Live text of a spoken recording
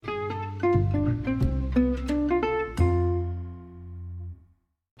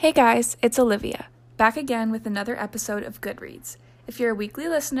Hey guys, it's Olivia, back again with another episode of Goodreads. If you're a weekly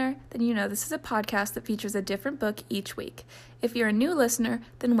listener, then you know this is a podcast that features a different book each week. If you're a new listener,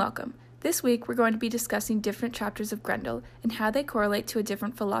 then welcome. This week, we're going to be discussing different chapters of Grendel and how they correlate to a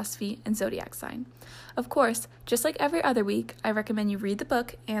different philosophy and zodiac sign. Of course, just like every other week, I recommend you read the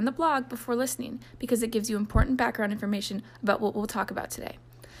book and the blog before listening because it gives you important background information about what we'll talk about today.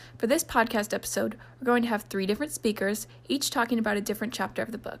 For this podcast episode, we're going to have 3 different speakers, each talking about a different chapter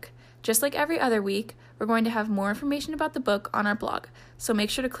of the book. Just like every other week, we're going to have more information about the book on our blog, so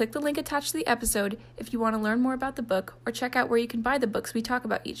make sure to click the link attached to the episode if you want to learn more about the book or check out where you can buy the books we talk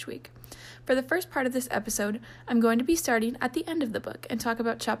about each week. For the first part of this episode, I'm going to be starting at the end of the book and talk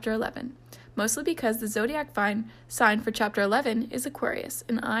about Chapter 11, mostly because the zodiac sign for Chapter 11 is Aquarius,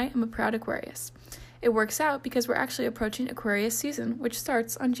 and I am a proud Aquarius. It works out because we're actually approaching Aquarius season, which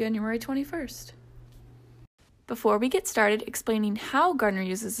starts on January 21st. Before we get started explaining how Gardner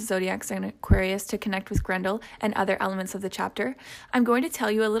uses the zodiac sign Aquarius to connect with Grendel and other elements of the chapter, I'm going to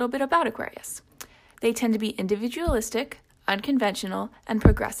tell you a little bit about Aquarius. They tend to be individualistic, unconventional, and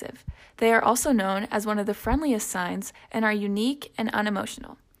progressive. They are also known as one of the friendliest signs and are unique and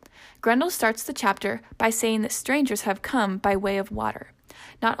unemotional. Grendel starts the chapter by saying that strangers have come by way of water.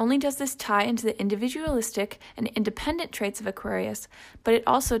 Not only does this tie into the individualistic and independent traits of Aquarius, but it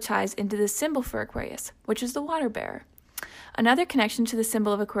also ties into the symbol for Aquarius, which is the water bearer. Another connection to the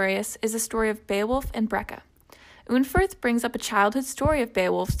symbol of Aquarius is the story of Beowulf and Breca. Unferth brings up a childhood story of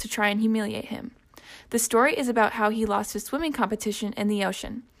Beowulf's to try and humiliate him. The story is about how he lost his swimming competition in the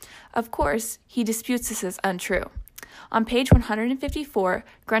ocean. Of course, he disputes this as untrue. On page 154,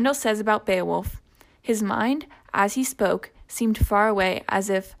 Grendel says about Beowulf, "His mind, as he spoke, seemed far away, as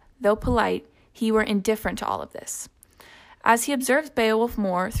if, though polite, he were indifferent to all of this." As he observes Beowulf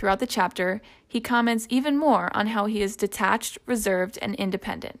more throughout the chapter, he comments even more on how he is detached, reserved, and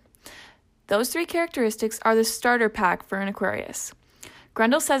independent. Those 3 characteristics are the starter pack for an Aquarius.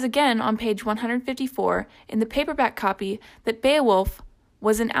 Grendel says again on page 154 in the paperback copy that Beowulf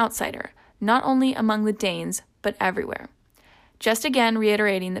was an outsider, not only among the Danes, but everywhere. Just again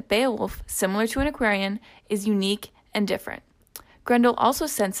reiterating that Beowulf, similar to an Aquarian, is unique and different. Grendel also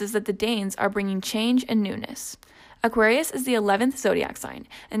senses that the Danes are bringing change and newness. Aquarius is the 11th zodiac sign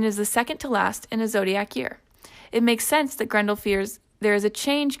and is the second to last in a zodiac year. It makes sense that Grendel fears there is a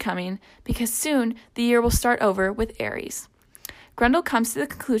change coming because soon the year will start over with Aries. Grendel comes to the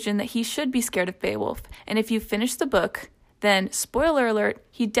conclusion that he should be scared of Beowulf, and if you finish the book, then, spoiler alert,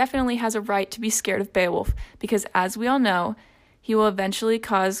 he definitely has a right to be scared of Beowulf because, as we all know, he will eventually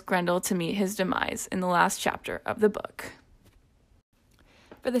cause Grendel to meet his demise in the last chapter of the book.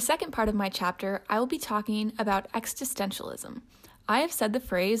 For the second part of my chapter, I will be talking about existentialism. I have said the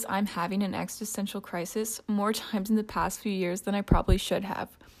phrase, "I'm having an existential crisis," more times in the past few years than I probably should have.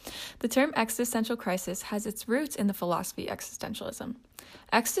 The term existential crisis has its roots in the philosophy existentialism.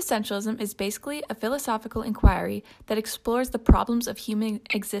 Existentialism is basically a philosophical inquiry that explores the problems of human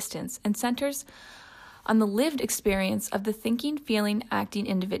existence and centers on the lived experience of the thinking, feeling, acting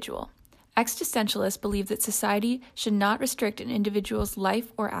individual. Existentialists believe that society should not restrict an individual's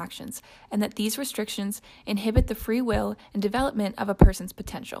life or actions, and that these restrictions inhibit the free will and development of a person's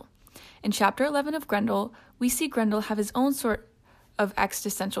potential. In Chapter 11 of Grendel, we see Grendel have his own sort of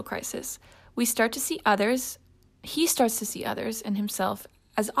existential crisis. He starts to see others and himself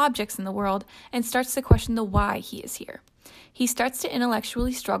as objects in the world and starts to question the why he is here. He starts to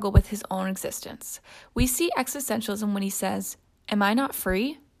intellectually struggle with his own existence. We see existentialism when he says, "Am I not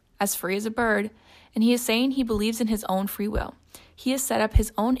free? As free as a bird," and he is saying he believes in his own free will. He has set up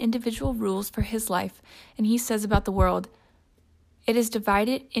his own individual rules for his life, and he says about the world, "It is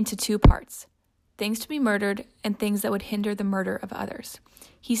divided into 2 parts, things to be murdered and things that would hinder the murder of others."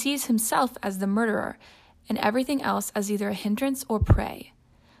 He sees himself as the murderer and everything else as either a hindrance or prey.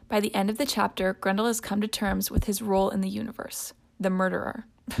 By the end of the chapter, Grendel has come to terms with his role in the universe, the murderer.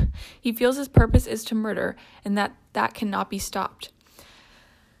 He feels his purpose is to murder and that cannot be stopped.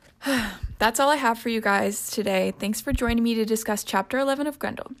 That's all I have for you guys today. Thanks for joining me to discuss Chapter 11 of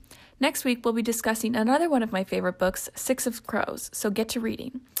Grendel. Next week, we'll be discussing another one of my favorite books, Six of Crows, so get to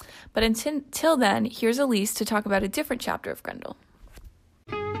reading. But until then, here's Elise to talk about a different chapter of Grendel.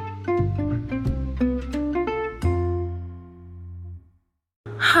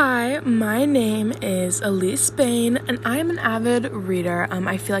 Hi, my name is Elise Bain, and I am an avid reader.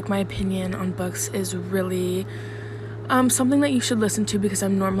 I feel like my opinion on books is really something that you should listen to because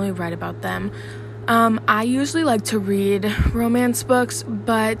I'm normally right about them. I usually like to read romance books,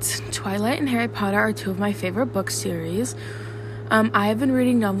 but Twilight and Harry Potter are 2 of my favorite book series. I have been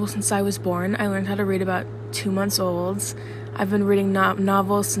reading novels since I was born. I learned how to read about 2 months old. I've been reading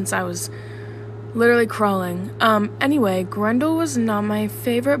novels since I was literally crawling. Anyway, Grendel was not my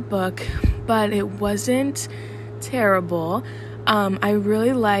favorite book, but it wasn't terrible. I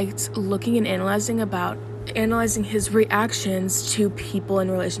really liked looking and analyzing his reactions to people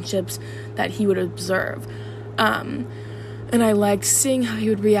and relationships that he would observe. And I liked seeing how he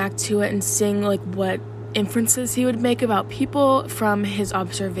would react to it and seeing like what inferences he would make about people from his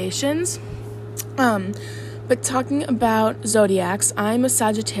observations. But talking about zodiacs, I'm a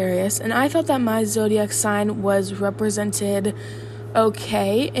Sagittarius, and I thought that my zodiac sign was represented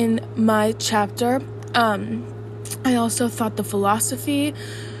okay in my chapter. I also thought the philosophy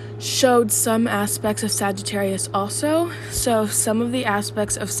showed some aspects of Sagittarius also. So some of the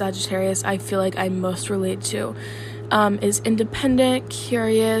aspects of Sagittarius I feel like I most relate to is independent,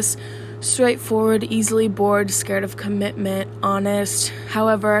 curious, straightforward, easily bored, scared of commitment, honest.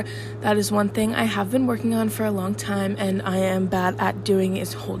 However, that is one thing I have been working on for a long time and I am bad at doing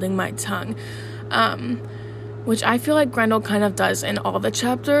is holding my tongue. Which I feel like Grendel kind of does in all the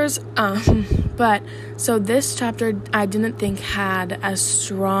chapters. But so this chapter I didn't think had as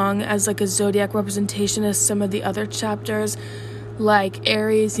strong as like a zodiac representation as some of the other chapters, like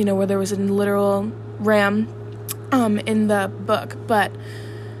Aries, where there was a literal ram in the book. But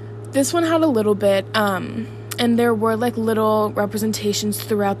this one had a little bit, and there were like little representations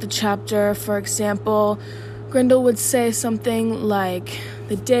throughout the chapter. For example, Grendel would say something like,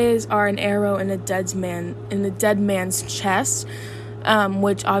 "The days are an arrow in a dead man's chest,"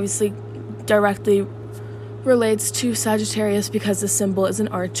 which obviously directly relates to Sagittarius because the symbol is an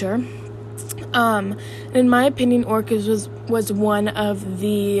archer. In my opinion, Orcus was one of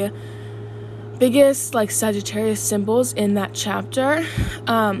the biggest like Sagittarius symbols in that chapter.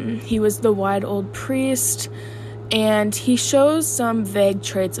 He was the wide old priest, and he shows some vague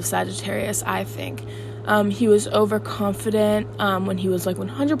traits of Sagittarius, I think. He was overconfident when he was like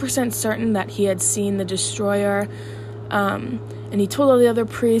 100% certain that he had seen the destroyer, and he told all the other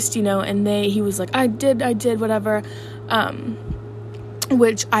priests, and he was like, I did, whatever,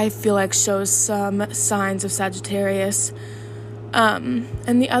 which I feel like shows some signs of Sagittarius.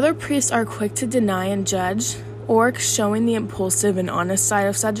 And the other priests are quick to deny and judge, Orc showing the impulsive and honest side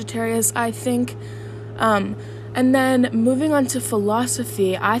of Sagittarius, I think. And then moving on to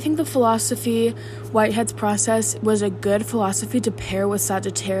philosophy, I think the philosophy, Whitehead's process, was a good philosophy to pair with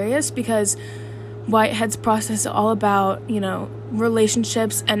Sagittarius because Whitehead's process is all about,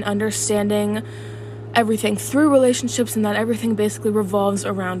 relationships and understanding everything through relationships, and that everything basically revolves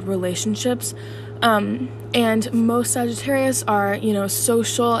around relationships. And most Sagittarius are,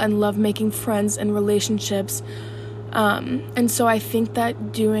 social and love making friends and relationships. And so I think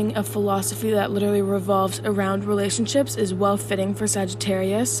that doing a philosophy that literally revolves around relationships is well fitting for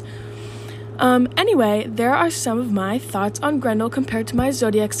Sagittarius. Anyway, there are some of my thoughts on Grendel compared to my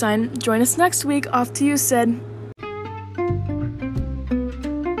zodiac sign. Join us next week. Off to you, Sid.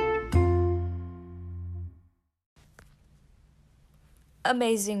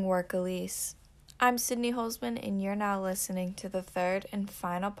 Amazing work, Elise. I'm Sydney Holzman, and you're now listening to the third and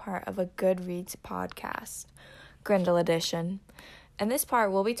final part of a Goodreads podcast, Grendel Edition. In this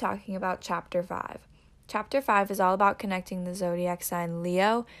part, we'll be talking about Chapter 5. Chapter 5 is all about connecting the zodiac sign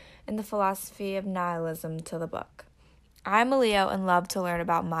Leo and the philosophy of nihilism to the book. I'm a Leo and love to learn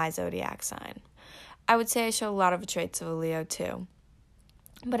about my zodiac sign. I would say I show a lot of traits of a Leo too.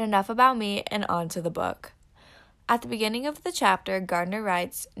 But enough about me and on to the book. At the beginning of the chapter, Gardner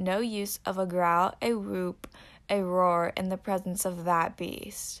writes, "No use of a growl, a whoop, a roar in the presence of that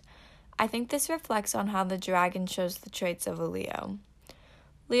beast." I think this reflects on how the dragon shows the traits of a Leo.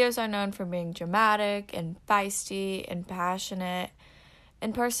 Leos are known for being dramatic and feisty and passionate.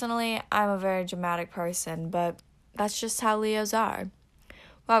 And personally, I'm a very dramatic person, but that's just how Leos are.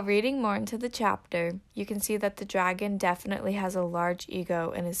 While reading more into the chapter, you can see that the dragon definitely has a large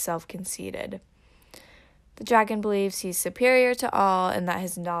ego and is self-conceited. The dragon believes he's superior to all and that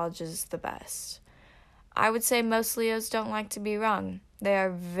his knowledge is the best. I would say most Leos don't like to be wrong. They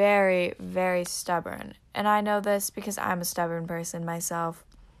are very, very stubborn, and I know this because I'm a stubborn person myself.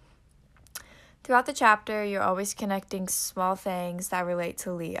 Throughout the chapter, you're always connecting small things that relate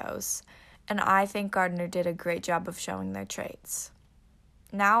to Leos, and I think Gardner did a great job of showing their traits.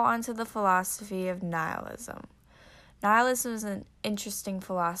 Now on to the philosophy of nihilism. Nihilism is an interesting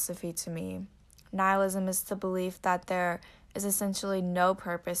philosophy to me. Nihilism is the belief that there is essentially no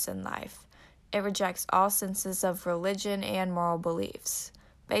purpose in life. It rejects all senses of religion and moral beliefs.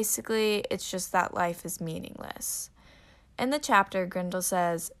 Basically, it's just that life is meaningless. In the chapter, Grendel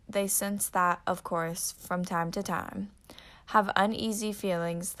says they sense that, of course, from time to time, have uneasy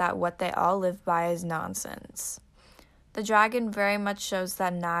feelings that what they all live by is nonsense. The dragon very much shows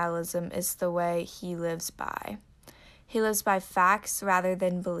that nihilism is the way he lives by. He lives by facts rather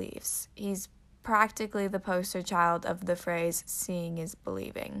than beliefs. He's practically the poster child of the phrase, seeing is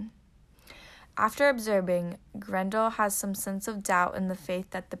believing. After observing, Grendel has some sense of doubt in the faith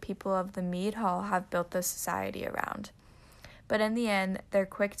that the people of the Mead Hall have built the society around. But in the end, they're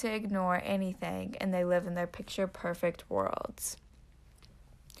quick to ignore anything and they live in their picture-perfect worlds.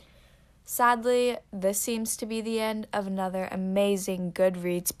 Sadly, this seems to be the end of another amazing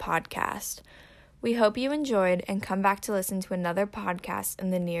Goodreads podcast. We hope you enjoyed and come back to listen to another podcast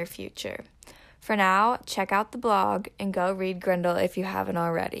in the near future. For now, check out the blog and go read Grendel if you haven't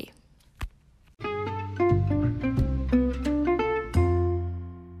already.